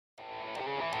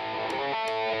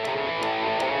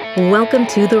Welcome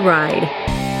to The Ride.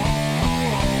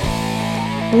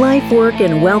 Life, Work,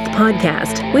 and Wealth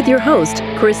podcast with your host,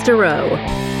 Chris Durow.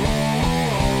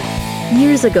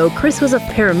 Years ago, Chris was a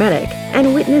paramedic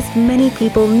and witnessed many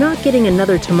people not getting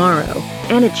another tomorrow,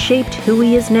 and it shaped who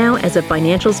he is now as a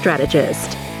financial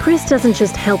strategist. Chris doesn't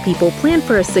just help people plan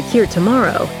for a secure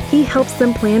tomorrow, he helps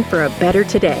them plan for a better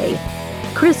today.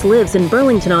 Chris lives in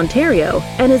Burlington, Ontario,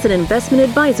 and is an investment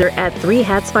advisor at Three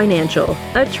Hats Financial,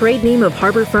 a trade name of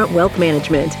Harborfront Wealth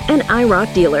Management, and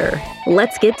IROC dealer.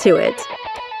 Let's get to it.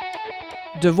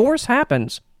 Divorce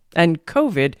happens, and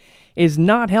COVID is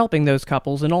not helping those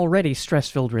couples in already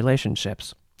stress-filled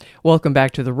relationships. Welcome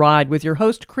back to The Ride with your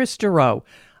host, Chris Durow,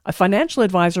 a financial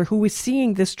advisor who is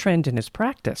seeing this trend in his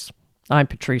practice. I'm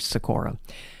Patrice Sikora.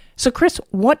 So, Chris,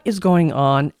 what is going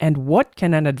on, and what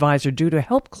can an advisor do to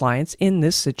help clients in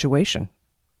this situation?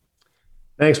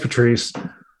 Thanks, Patrice.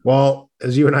 Well,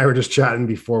 as you and I were just chatting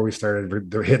before we started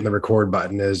hitting the record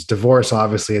button, is divorce,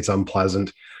 obviously, it's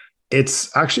unpleasant.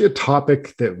 It's actually a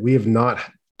topic that we have not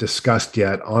discussed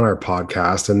yet on our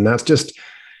podcast, and that's just,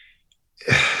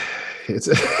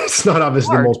 it's not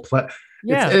obviously the most pleasant.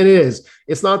 Yeah. It is.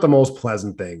 It's not the most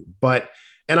pleasant thing,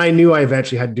 and I knew I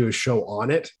eventually had to do a show on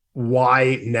it.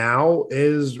 Why now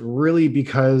is really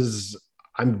because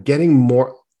I'm getting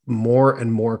more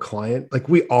and more client. Like,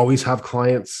 we always have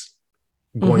clients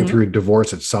going through a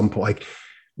divorce at some point.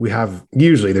 Like,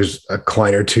 usually there's a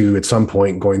client or two at some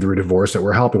point going through a divorce that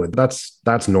we're helping with.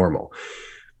 That's normal.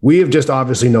 We have just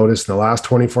obviously noticed in the last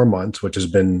 24 months, which has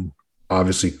been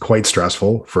obviously quite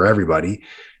stressful for everybody,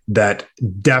 that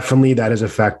definitely that has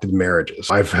affected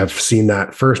marriages. I have seen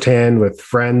that firsthand with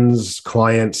friends,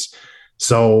 clients.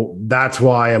 So that's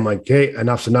why I'm like, hey,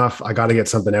 enough's enough. I got to get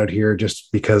something out here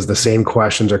just because the same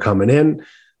questions are coming in.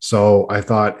 So I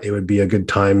thought it would be a good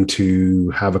time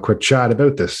to have a quick chat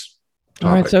about this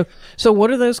topic. All right. So what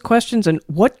are those questions, and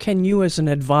what can you as an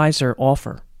advisor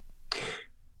offer?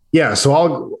 Yeah.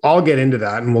 So I'll get into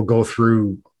that, and we'll go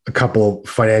through a couple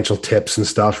financial tips and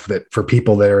stuff that for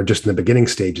people that are just in the beginning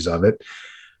stages of it.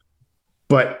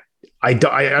 But I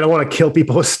don't want to kill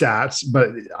people with stats,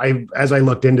 but as I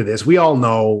looked into this, we all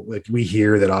know, like, we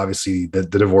hear that obviously the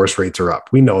divorce rates are up.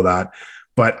 We know that,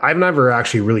 but I've never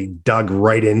actually really dug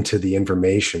right into the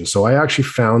information. So I actually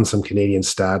found some Canadian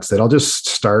stats that I'll just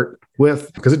start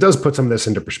with, because it does put some of this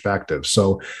into perspective.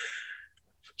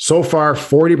 So far,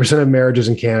 40% of marriages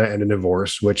in Canada end in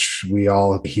divorce, which we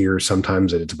all hear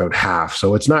sometimes that it's about half.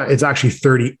 So it's actually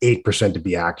 38% to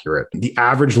be accurate. The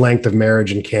average length of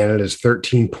marriage in Canada is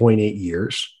 13.8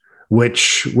 years,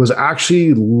 which was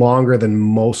actually longer than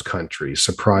most countries,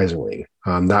 surprisingly.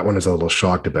 That one is a little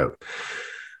shocked about.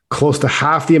 Close to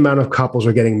half the amount of couples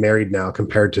are getting married now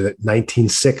compared to the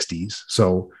 1960s.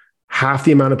 So half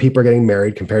the amount of people are getting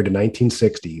married compared to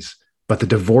 1960s, but the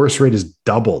divorce rate is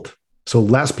doubled. So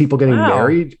less people getting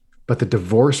married, but the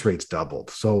divorce rate's doubled.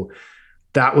 So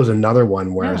that was another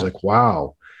one where I was like,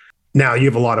 wow. Now you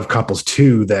have a lot of couples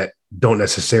too that don't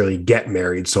necessarily get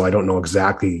married. So I don't know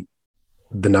exactly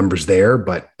the numbers there,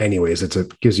 but anyways,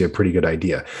 gives you a pretty good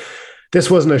idea.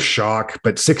 This wasn't a shock,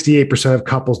 but 68% of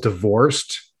couples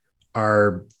divorced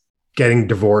are getting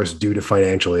divorced due to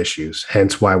financial issues.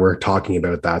 Hence why we're talking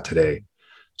about that today.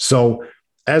 So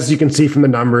as you can see from the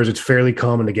numbers, it's fairly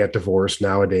common to get divorced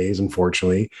nowadays,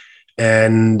 unfortunately.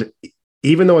 And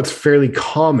even though it's fairly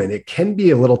common, it can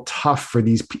be a little tough for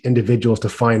these individuals to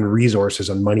find resources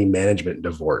on money management and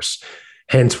divorce.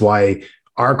 Hence why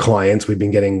our clients, we've been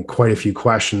getting quite a few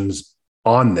questions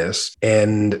on this.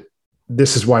 And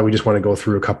this is why we just want to go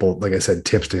through a couple, like I said,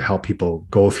 tips to help people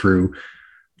go through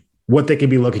what they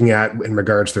could be looking at in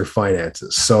regards to their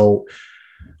finances. So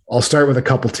I'll start with a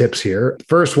couple tips here.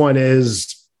 First one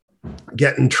is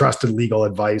getting trusted legal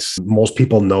advice. Most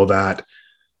people know that.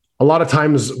 A lot of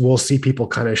times we'll see people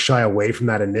kind of shy away from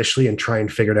that initially and try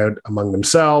and figure it out among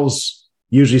themselves.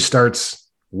 Usually starts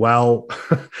well,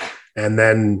 and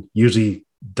then usually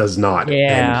does not.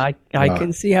 Yeah, I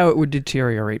can see how it would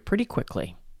deteriorate pretty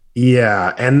quickly.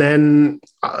 Yeah. And then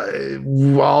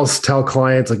I'll tell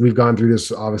clients, like, we've gone through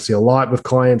this obviously a lot with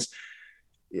clients.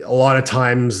 A lot of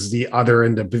times the other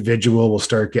individual will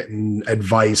start getting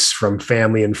advice from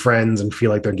family and friends and feel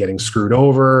like they're getting screwed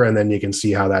over. And then you can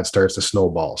see how that starts to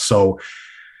snowball. So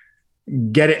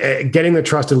getting the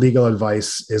trusted legal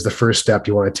advice is the first step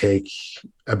you want to take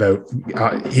about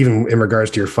even in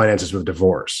regards to your finances with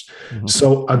divorce. Mm-hmm.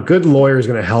 So a good lawyer is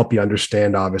going to help you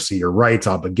understand, obviously, your rights,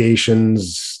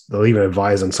 obligations. They'll even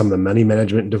advise on some of the money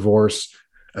management in divorce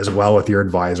as well with your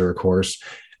advisor, of course.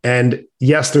 And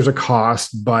yes, there's a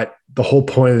cost, but the whole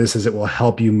point of this is it will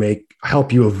help you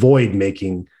avoid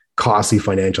making costly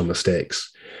financial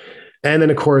mistakes. And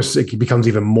then, of course, it becomes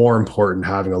even more important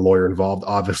having a lawyer involved.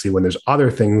 Obviously, when there's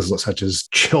other things such as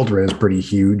children is pretty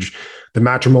huge, the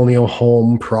matrimonial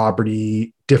home,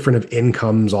 property, different of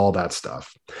incomes, all that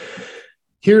stuff.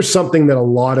 Here's something that a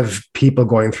lot of people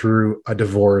going through a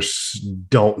divorce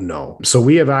don't know. So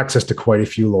we have access to quite a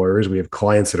few lawyers. We have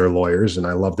clients that are lawyers, and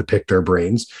I love to pick their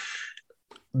brains.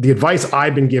 The advice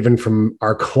I've been given from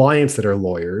our clients that are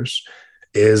lawyers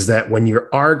is that when you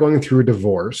are going through a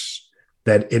divorce,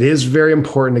 that it is very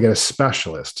important to get a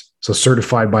specialist. So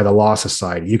certified by the Law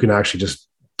Society. You can actually just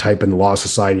type in the Law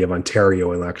Society of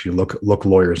Ontario and actually look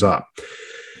lawyers up.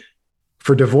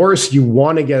 For divorce, you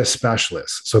want to get a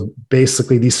specialist. So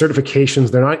basically these certifications,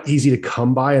 they're not easy to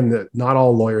come by, and not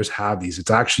all lawyers have these.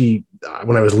 It's actually,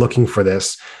 when I was looking for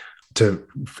this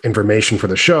information for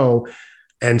the show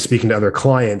and speaking to other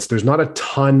clients, there's not a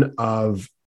ton of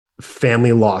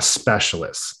family law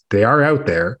specialists. They are out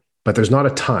there, but there's not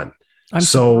a ton. I'm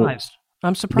surprised.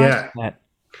 I'm surprised at that.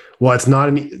 Well, it's not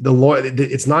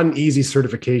an easy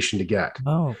certification to get.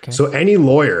 Oh, okay. So any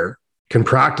lawyer can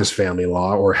practice family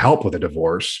law or help with a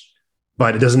divorce,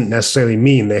 but it doesn't necessarily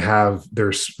mean they're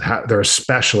a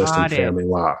specialist in family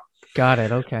law. Got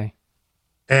it. Okay.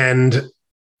 And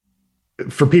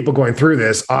for people going through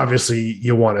this, obviously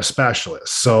you want a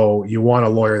specialist. So you want a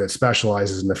lawyer that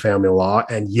specializes in the family law.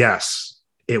 And yes,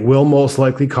 it will most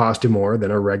likely cost you more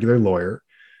than a regular lawyer,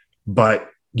 but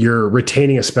you're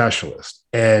retaining a specialist.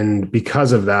 And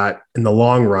because of that, in the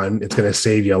long run, it's going to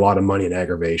save you a lot of money and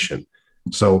aggravation.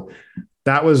 So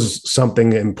that was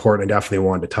something important I definitely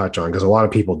wanted to touch on, because a lot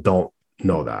of people don't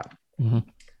know that. Mm-hmm.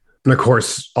 And of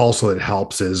course, also it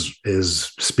helps is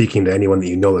speaking to anyone that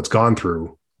you know that's gone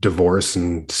through divorce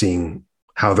and seeing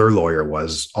how their lawyer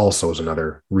was also is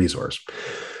another resource.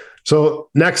 So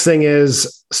next thing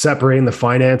is separating the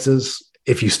finances.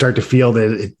 If you start to feel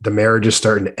that the marriage is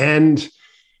starting to end,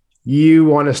 you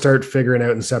want to start figuring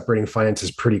out and separating finances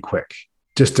pretty quick,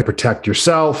 just to protect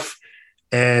yourself.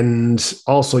 And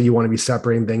also you want to be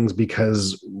separating things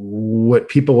because what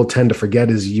people will tend to forget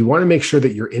is you want to make sure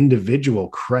that your individual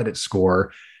credit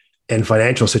score and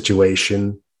financial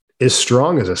situation is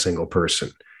strong as a single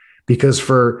person. Because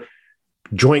for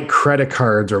joint credit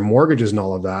cards or mortgages and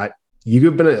all of that,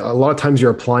 a lot of times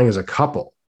you're applying as a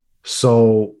couple.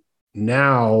 So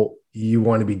now you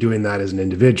want to be doing that as an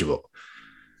individual.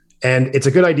 And it's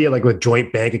a good idea, like with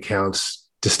joint bank accounts,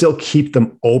 to still keep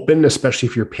them open, especially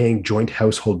if you're paying joint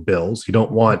household bills. You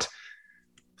don't want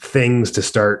things to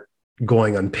start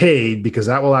going unpaid, because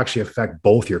that will actually affect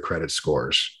both your credit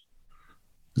scores.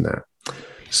 Nah.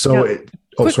 So,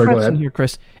 go ahead. Here,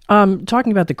 Chris.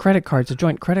 Talking about the credit cards, the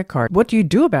joint credit card, what do you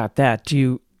do about that? Do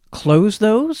you close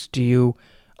those? Do you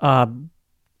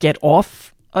get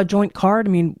off a joint card?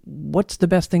 I mean, what's the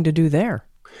best thing to do there?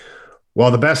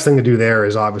 Well, the best thing to do there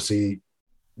is obviously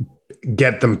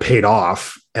get them paid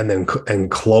off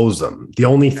and close them. The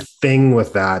only thing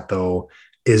with that, though,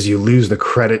 is you lose the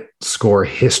credit score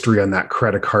history on that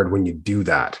credit card when you do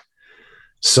that.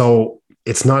 So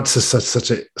it's not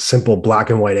such a simple black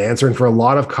and white answer. And for a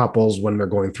lot of couples, when they're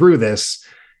going through this,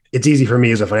 it's easy for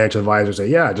me as a financial advisor to say,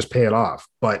 yeah, just pay it off.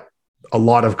 But a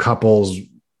lot of couples,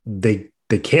 they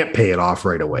can't pay it off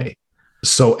right away.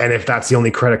 So, and if that's the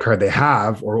only credit card they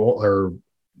have, or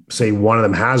say one of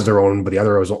them has their own, but the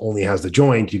other only has the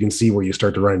joint, you can see where you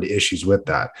start to run into issues with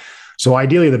that. So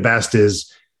ideally, the best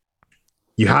is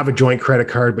you have a joint credit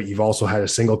card, but you've also had a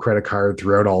single credit card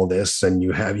throughout all this, and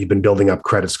you've been building up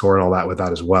credit score and all that with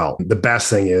that as well. The best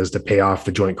thing is to pay off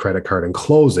the joint credit card and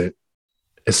close it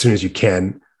as soon as you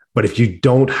can. But if you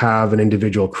don't have an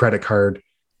individual credit card,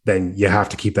 then you have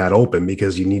to keep that open,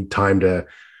 because you need time to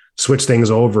switch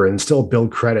things over and still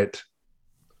build credit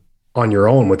on your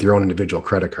own with your own individual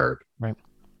credit card. Right.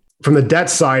 From the debt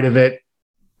side of it,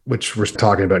 which we're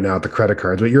talking about now at the credit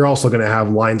cards, but you're also going to have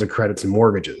lines of credits and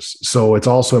mortgages. So it's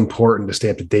also important to stay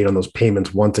up to date on those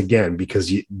payments once again,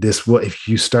 because if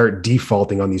you start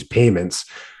defaulting on these payments,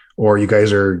 or you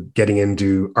guys are getting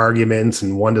into arguments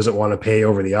and one doesn't want to pay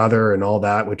over the other and all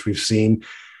that, which we've seen,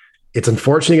 it's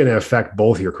unfortunately going to affect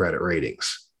both your credit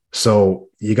ratings. So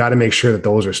you got to make sure that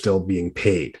those are still being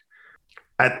paid.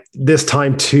 At this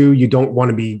time too, you don't want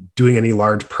to be doing any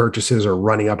large purchases or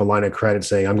running up a line of credit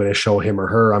saying, I'm going to show him or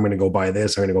her, I'm going to go buy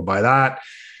this, I'm going to go buy that,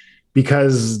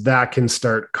 because that can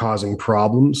start causing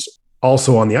problems.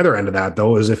 Also, on the other end of that,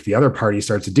 though, is if the other party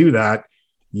starts to do that,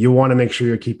 you want to make sure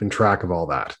you're keeping track of all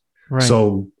that. Right.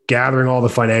 So gathering all the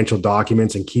financial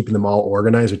documents and keeping them all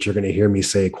organized, which you're going to hear me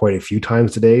say quite a few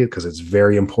times today, because it's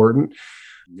very important.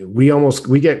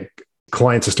 We get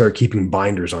clients to start keeping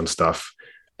binders on stuff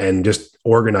and just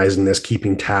organizing this,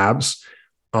 keeping tabs.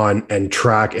 on and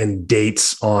track and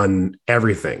dates on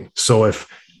everything. So if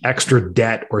extra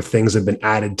debt or things have been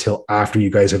added till after you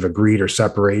guys have agreed or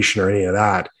separation or any of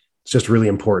that, it's just really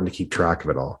important to keep track of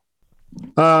it all.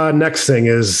 Next thing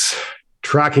is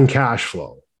tracking cash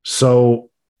flow. So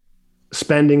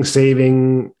spending,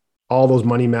 saving, all those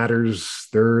money matters.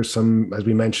 There are some, as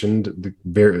we mentioned, the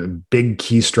very big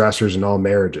key stressors in all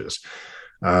marriages.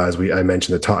 I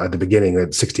mentioned at the beginning,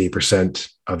 that 68%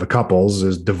 of the couples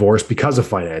is divorced because of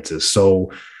finances.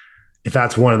 So if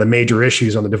that's one of the major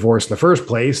issues on the divorce in the first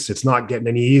place, it's not getting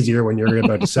any easier when you're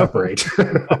about to separate.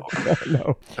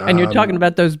 No. And you're talking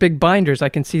about those big binders. I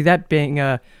can see that being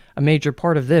a major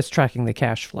part of this, tracking the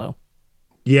cash flow.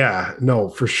 Yeah, no,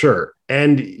 for sure.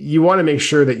 And you want to make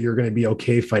sure that you're going to be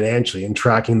okay financially and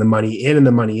tracking the money in and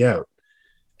the money out.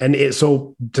 And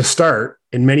so to start,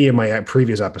 in many of my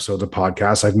previous episodes of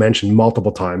podcasts, I've mentioned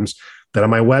multiple times that on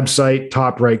my website,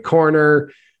 top right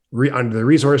corner, under the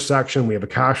resource section, we have a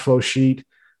cash flow sheet.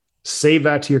 Save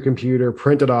that to your computer,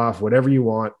 print it off, whatever you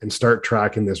want, and start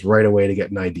tracking this right away to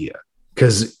get an idea.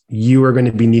 Because you are going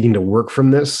to be needing to work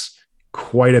from this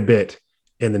quite a bit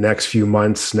in the next few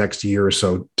months, next year or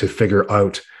so, to figure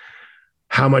out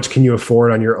how much can you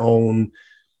afford on your own.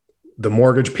 The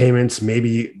mortgage payments,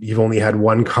 maybe you've only had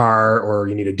one car or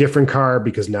you need a different car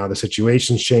because now the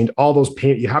situation's changed. All those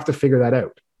payments, you have to figure that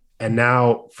out. And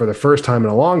now for the first time in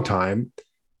a long time,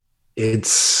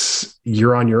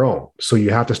 you're on your own. So you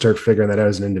have to start figuring that out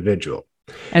as an individual.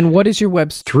 And what is your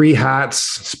website? 3 Hats,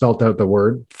 spelt out the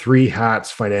word,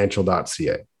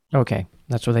 3hatsfinancial.ca. Okay.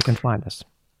 That's where they can find us.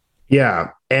 Yeah.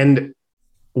 And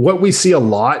what we see a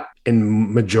lot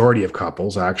in majority of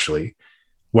couples, actually,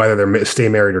 whether they're stay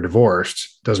married or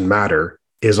divorced, doesn't matter,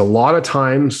 is a lot of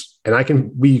times,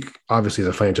 and we obviously as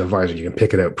a financial advisor, you can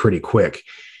pick it out pretty quick.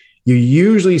 You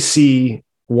usually see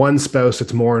one spouse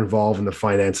that's more involved in the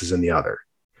finances than the other.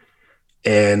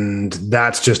 And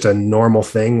that's just a normal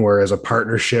thing. Whereas a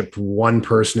partnership, one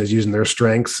person is using their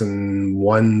strengths and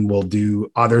one will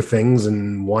do other things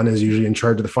and one is usually in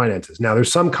charge of the finances. Now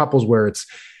there's some couples where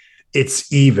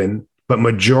it's even, but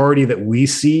majority that we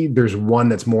see, there's one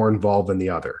that's more involved than the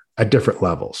other at different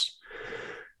levels.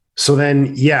 So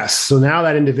then, yes. So now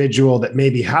that individual that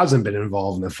maybe hasn't been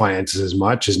involved in the finances as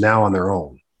much is now on their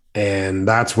own. And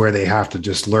that's where they have to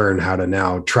just learn how to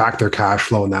now track their cash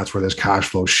flow. And that's where this cash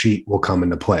flow sheet will come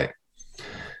into play.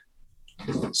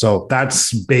 So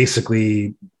that's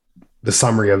basically the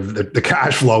summary of the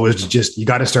cash flow is just, you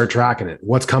got to start tracking it.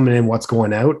 What's coming in, what's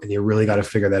going out. And you really got to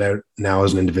figure that out now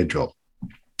as an individual.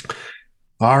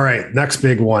 All right. Next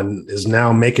big one is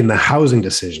now making the housing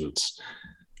decisions.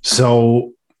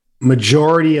 So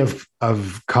majority of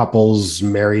couples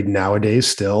married nowadays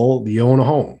still, you own a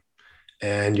home.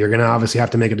 And you're going to obviously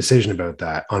have to make a decision about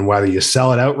that on whether you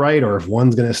sell it outright or if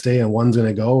one's going to stay and one's going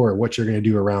to go or what you're going to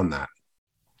do around that.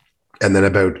 And then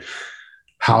about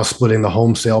how splitting the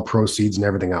home sale proceeds and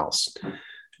everything else.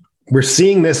 We're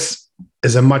seeing this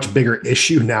as a much bigger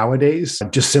issue nowadays,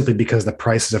 just simply because the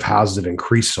prices of houses have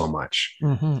increased so much.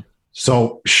 Mm-hmm.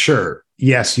 So sure,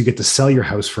 yes, you get to sell your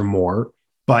house for more,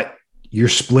 but you're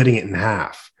splitting it in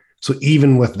half. So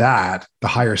even with that, the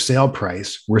higher sale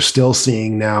price, we're still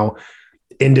seeing now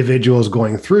individuals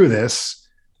going through this,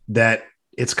 that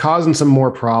it's causing some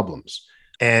more problems.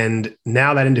 And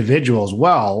now that individual as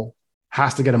well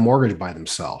has to get a mortgage by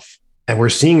themselves. And we're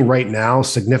seeing right now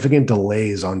significant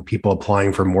delays on people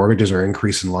applying for mortgages or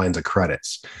increase in lines of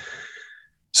credits.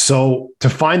 So to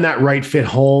find that right fit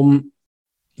home,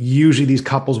 usually these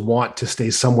couples want to stay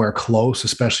somewhere close,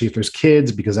 especially if there's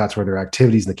kids, because that's where their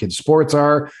activities and the kids' sports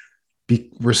are.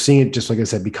 We're seeing it, just like I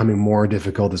said, becoming more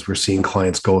difficult as we're seeing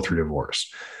clients go through divorce.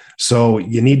 So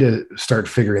you need to start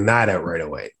figuring that out right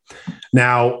away.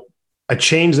 Now, a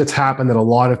change that's happened that a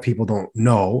lot of people don't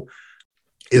know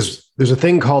is there's a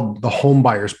thing called the home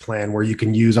buyers plan where you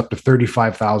can use up to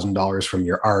 $35,000 from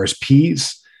your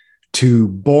RSPs to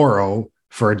borrow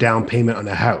for a down payment on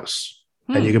a house.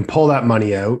 And you can pull that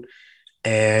money out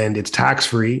and it's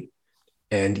tax-free.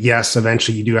 And yes,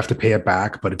 eventually you do have to pay it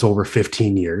back, but it's over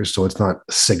 15 years. So it's not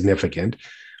significant,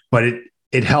 but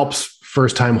it helps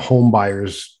first-time home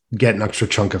buyers get an extra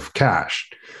chunk of cash.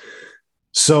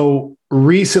 So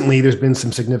recently there's been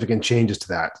some significant changes to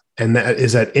that. And that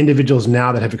is that individuals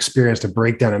now that have experienced a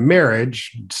breakdown in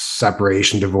marriage,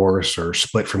 separation, divorce, or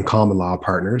split from common law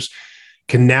partners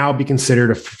can now be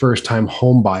considered a first-time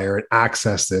home buyer and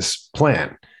access this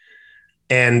plan.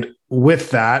 And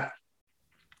with that,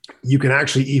 you can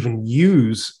actually even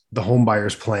use the home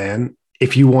buyer's plan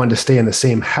if you want to stay in the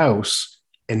same house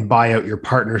and buy out your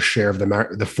partner's share of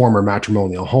the former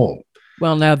matrimonial home.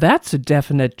 Well, now that's a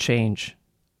definite change.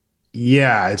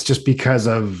 Yeah, it's just because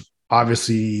of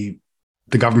obviously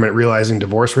the government realizing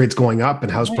divorce rates going up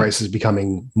and house Right. prices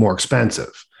becoming more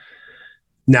expensive.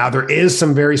 Now there is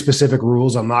some very specific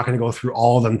rules. I'm not going to go through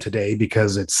all of them today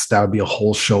because that would be a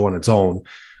whole show on its own.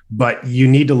 But you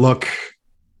need to look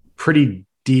pretty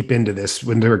deep into this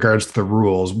in regards to the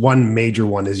rules. One major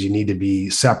one is you need to be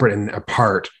separate and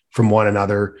apart from one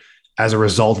another as a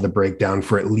result of the breakdown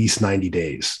for at least 90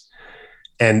 days.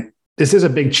 And this is a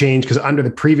big change because under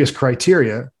the previous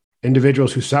criteria,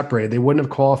 individuals who separated, they wouldn't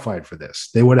have qualified for this.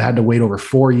 They would have had to wait over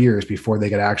 4 years before they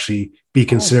could actually be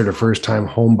considered a first-time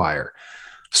home buyer.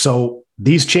 So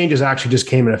these changes actually just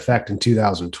came in effect in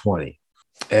 2020.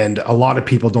 And a lot of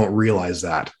people don't realize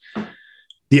that.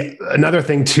 Another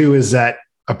thing too is that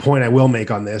a point I will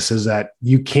make on this is that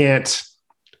you can't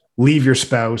leave your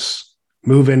spouse,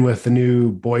 move in with the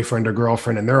new boyfriend or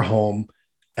girlfriend in their home,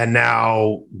 and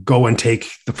now go and take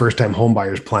the first-time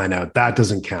homebuyers plan out. That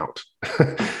doesn't count.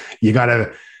 You got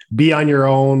to be on your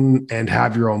own and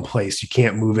have your own place. You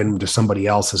can't move into somebody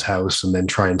else's house and then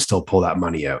try and still pull that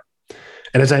money out.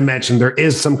 And as I mentioned, there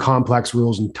is some complex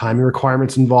rules and timing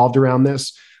requirements involved around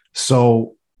this.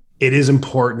 So it is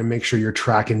important to make sure you're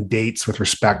tracking dates with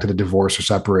respect to the divorce or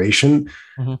separation,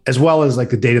 as well as like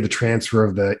the date of the transfer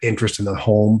of the interest in the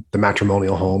home, the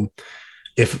matrimonial home,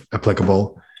 if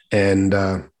applicable. And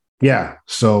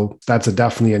so that's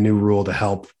definitely a new rule to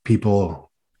help people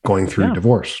going through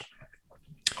divorce.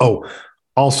 Oh,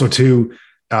 also too,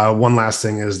 one last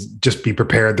thing is just be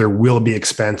prepared. There will be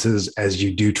expenses as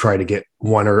you do try to get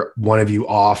one of you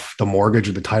off the mortgage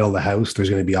or the title of the house. There's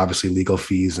going to be obviously legal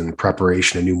fees and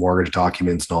preparation of new mortgage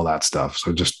documents and all that stuff.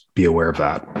 So just be aware of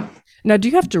that. Now, do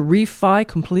you have to refi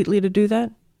completely to do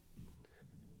that?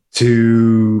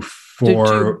 To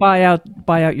buy out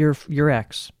your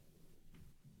ex?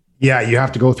 Yeah, you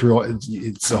have to go through.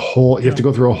 You have to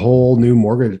go through a whole new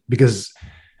mortgage because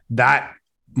that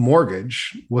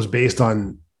mortgage was based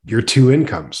on your two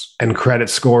incomes and credit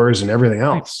scores and everything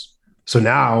else. So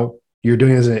now you're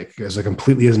doing it as a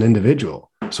completely as an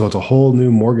individual. So it's a whole new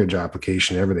mortgage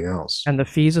application, everything else. And the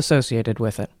fees associated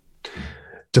with it.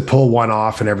 To pull one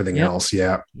off and everything else.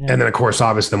 Yeah. And then of course,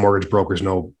 obviously the mortgage brokers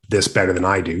know this better than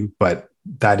I do, but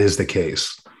that is the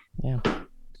case. Yeah.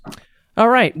 All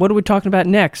right. What are we talking about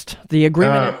next? The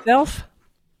agreement itself?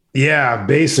 Yeah,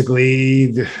 basically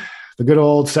the good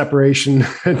old separation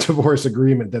and divorce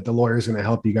agreement that the lawyer is going to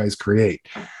help you guys create.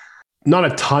 Not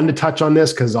a ton to touch on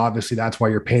this because obviously that's why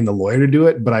you're paying the lawyer to do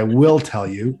it. But I will tell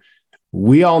you,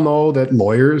 we all know that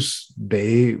lawyers,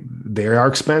 they are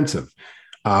expensive,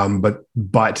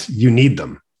 but you need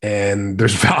them, and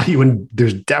there's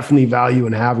definitely value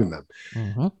in having them.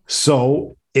 Mm-hmm.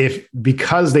 So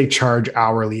because they charge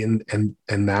hourly and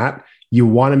that, you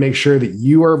want to make sure that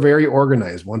you are very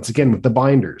organized once again with the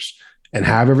binders and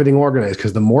have everything organized,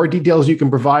 because the more details you can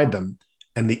provide them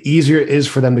and the easier it is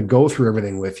for them to go through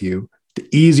everything with you, the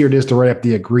easier it is to write up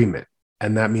the agreement.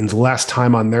 And that means less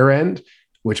time on their end,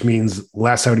 which means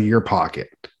less out of your pocket.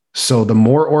 So the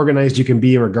more organized you can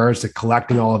be in regards to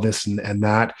collecting all of this and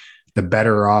that, the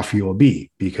better off you will be,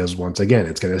 because once again,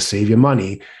 it's going to save you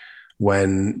money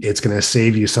when it's going to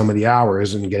save you some of the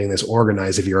hours and getting this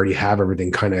organized if you already have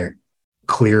everything kind of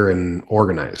clear and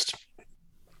organized.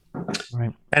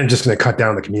 Right. And just going to cut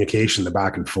down the communication, the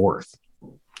back and forth.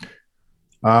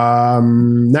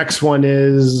 Next one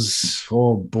is,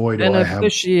 oh boy, do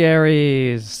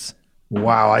beneficiaries.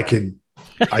 Wow, I could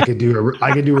do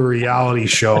a reality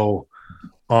show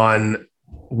on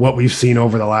what we've seen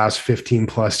over the last 15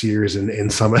 plus years in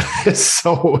some of this.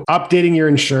 So updating your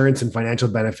insurance and financial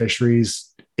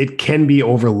beneficiaries, it can be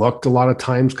overlooked a lot of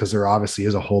times because there obviously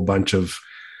is a whole bunch of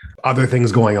other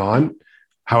things going on.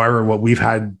 However, what we've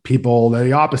had people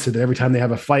the opposite, that every time they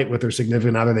have a fight with their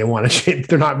significant other, they want to change.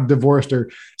 They're not divorced or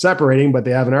separating, but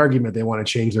they have an argument. They want to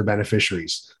change their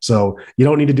beneficiaries. So you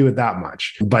don't need to do it that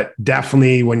much, but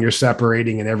definitely when you're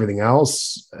separating and everything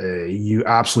else, you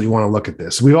absolutely want to look at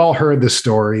this. We've all heard the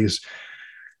stories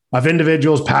of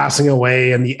individuals passing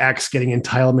away and the ex getting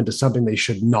entitlement to something they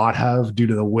should not have due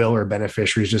to the will or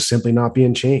beneficiaries just simply not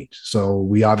being changed. So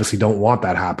we obviously don't want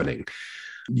that happening.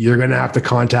 You're going to have to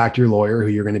contact your lawyer, who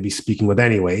you're going to be speaking with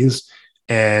anyways,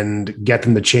 and get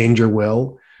them to change your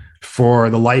will. For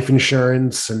the life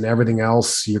insurance and everything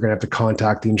else, you're going to have to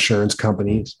contact the insurance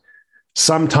companies.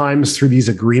 Sometimes through these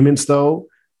agreements, though,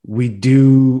 we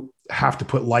do have to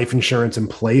put life insurance in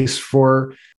place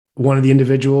for one of the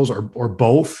individuals or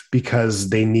both, because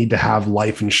they need to have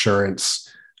life insurance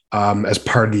as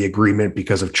part of the agreement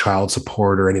because of child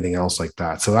support or anything else like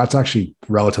that. So that's actually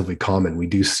relatively common. We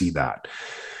do see that.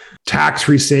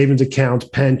 tax-free savings accounts,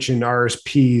 pension,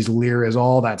 RSPs, LIRAs,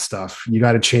 all that stuff. You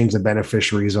got to change the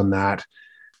beneficiaries on that.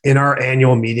 In our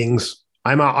annual meetings,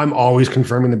 I'm always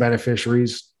confirming the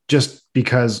beneficiaries, just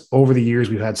because over the years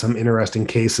we've had some interesting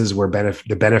cases where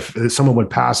someone would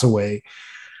pass away,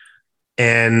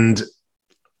 and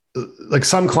like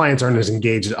some clients aren't as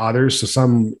engaged as others. So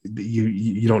some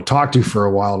you don't talk to for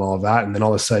a while and all of that, and then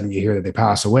all of a sudden you hear that they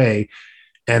pass away,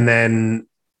 and then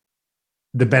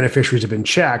the beneficiaries have been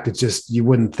checked. It's just, you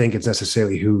wouldn't think it's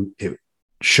necessarily who it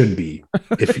should be.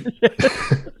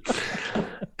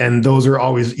 And those are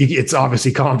always, it's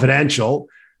obviously confidential.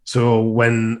 So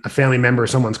when a family member or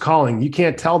someone's calling, you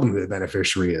can't tell them who the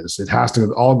beneficiary is. It has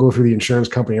to all go through the insurance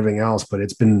company, everything else. But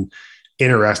it's been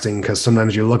interesting because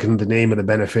sometimes you're looking at the name of the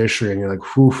beneficiary and you're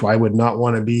like, whew, I would not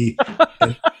want to be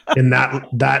in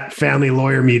that family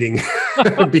lawyer meeting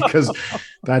because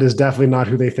that is definitely not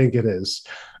who they think it is.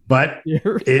 But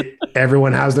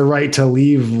everyone has the right to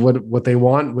leave what they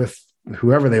want with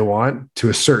whoever they want to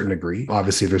a certain degree.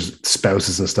 Obviously, there's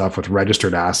spouses and stuff with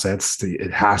registered assets.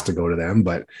 It has to go to them.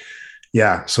 But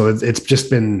yeah, so it's just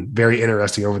been very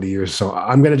interesting over the years. So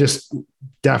I'm going to just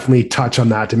definitely touch on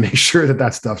that to make sure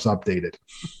that stuff's updated.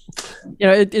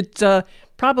 It's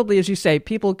probably, as you say,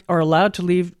 people are allowed to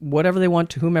leave whatever they want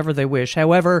to whomever they wish.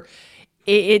 However,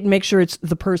 it makes sure it's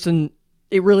the person.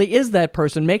 It really is that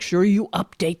person. Make sure you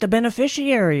update the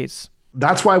beneficiaries.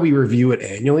 That's why we review it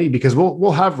annually, because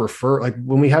we'll have like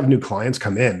when we have new clients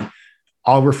come in,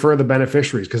 I'll refer the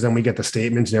beneficiaries because then we get the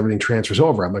statements and everything transfers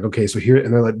over. I'm like, okay, so here,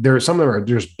 and they're like, some of them are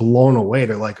just blown away.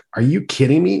 They're like, are you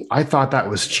kidding me? I thought that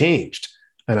was changed.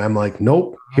 And I'm like,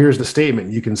 nope, here's the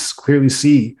statement. You can clearly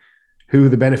see who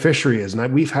the beneficiary is.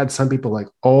 And we've had some people like,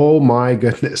 oh my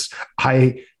goodness,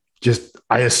 I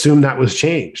assumed that was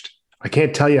changed. I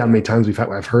can't tell you how many times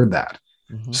I've heard that.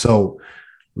 Mm-hmm. So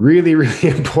really, really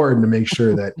important to make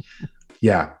sure that,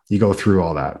 you go through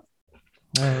all that.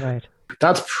 All right.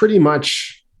 That's pretty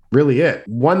much really it.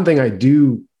 One thing I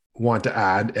do want to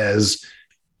add is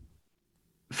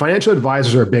financial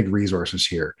advisors are big resources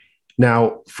here.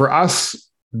 Now, for us,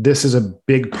 this is a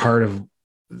big part of,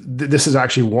 this is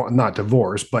actually not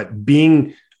divorce, but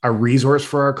being a resource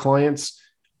for our clients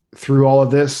through all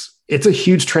of this. It's a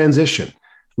huge transition.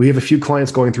 We have a few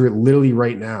clients going through it literally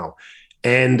right now.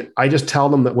 And I just tell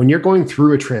them that when you're going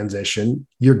through a transition,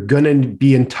 you're going to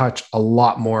be in touch a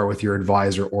lot more with your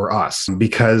advisor or us,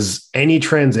 because any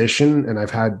transition, and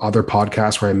I've had other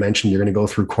podcasts where I mentioned you're going to go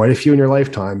through quite a few in your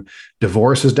lifetime.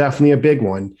 Divorce is definitely a big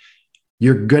one.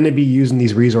 You're going to be using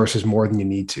these resources more than you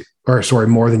need to,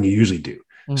 more than you usually do.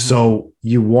 Mm-hmm. So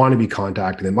you want to be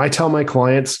contacting them. I tell my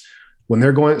clients when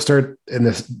they're going to start in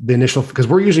the initial, because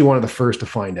we're usually one of the first to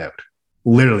find out,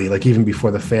 literally, like even before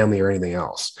the family or anything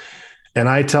else. And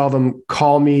I tell them,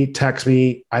 call me, text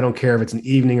me. I don't care if it's an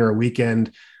evening or a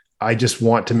weekend. I just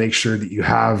want to make sure that you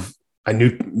have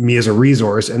me as a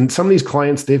resource. And some of these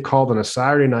clients, they've called on a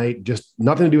Saturday night, just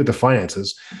nothing to do with the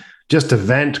finances, just to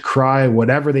vent, cry,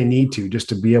 whatever they need to, just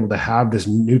to be able to have this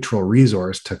neutral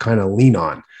resource to kind of lean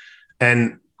on.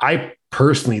 And I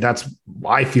personally,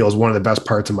 I feel is one of the best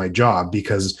parts of my job,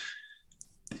 because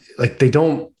like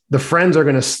the friends are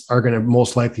going to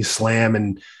most likely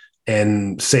slam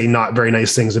and say not very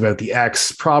nice things about the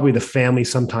ex, probably the family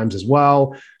sometimes as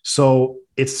well. So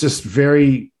it's just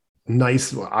very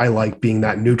nice. I like being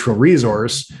that neutral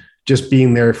resource, just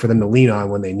being there for them to lean on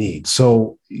when they need.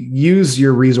 So use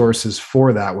your resources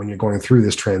for that when you're going through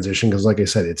this transition, because like I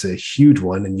said, it's a huge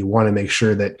one and you want to make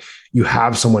sure that you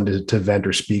have someone to vent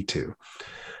or speak to.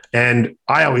 And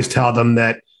I always tell them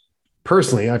that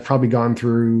personally, I've probably gone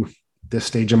through this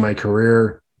stage of my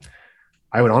career,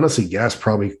 I would honestly guess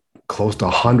probably close to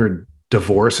 100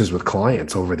 divorces with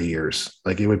clients over the years.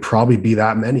 Like it would probably be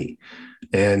that many.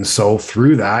 And so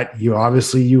through that, you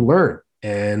learn,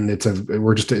 and it's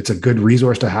a good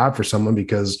resource to have for someone,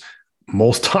 because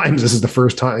most times this is the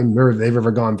first time they've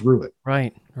ever gone through it.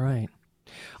 Right. Right.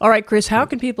 All right, Chris, how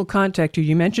can people contact you?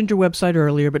 You mentioned your website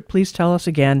earlier, but please tell us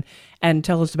again and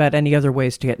tell us about any other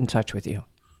ways to get in touch with you.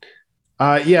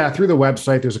 Through the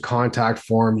website, there's a contact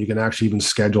form. You can actually even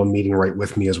schedule a meeting right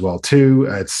with me as well, too.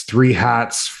 It's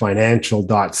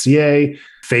 3hatsfinancial.ca,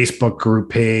 Facebook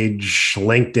group page,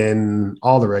 LinkedIn,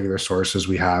 all the regular sources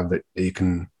we have that you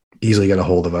can easily get a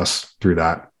hold of us through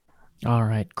that. All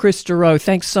right. Chris Dureau,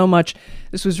 thanks so much.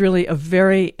 This was really a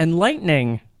very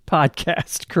enlightening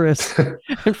podcast, Chris.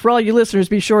 And for all you listeners,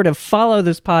 be sure to follow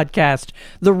this podcast,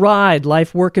 The Ride,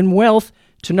 Life, Work, and Wealth,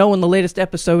 to know when the latest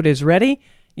episode is ready.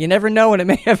 You never know when it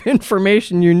may have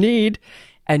information you need,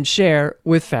 and share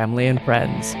with family and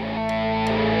friends.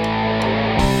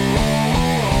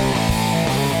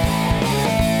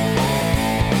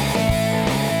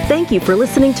 Thank you for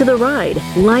listening to The Ride,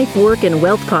 Life, Work, and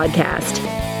Wealth podcast.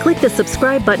 Click the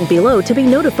subscribe button below to be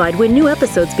notified when new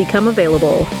episodes become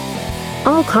available.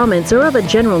 All comments are of a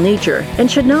general nature and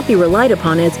should not be relied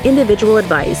upon as individual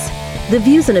advice. The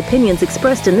views and opinions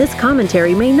expressed in this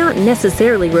commentary may not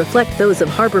necessarily reflect those of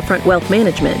Harborfront Wealth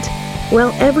Management.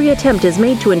 While every attempt is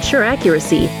made to ensure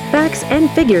accuracy, facts and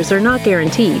figures are not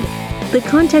guaranteed. The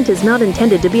content is not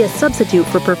intended to be a substitute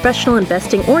for professional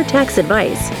investing or tax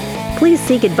advice. Please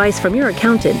seek advice from your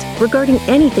accountant regarding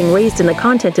anything raised in the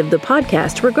content of the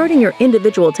podcast regarding your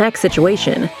individual tax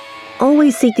situation.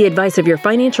 Always seek the advice of your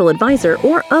financial advisor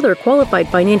or other qualified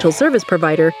financial service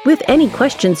provider with any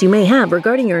questions you may have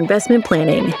regarding your investment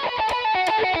planning.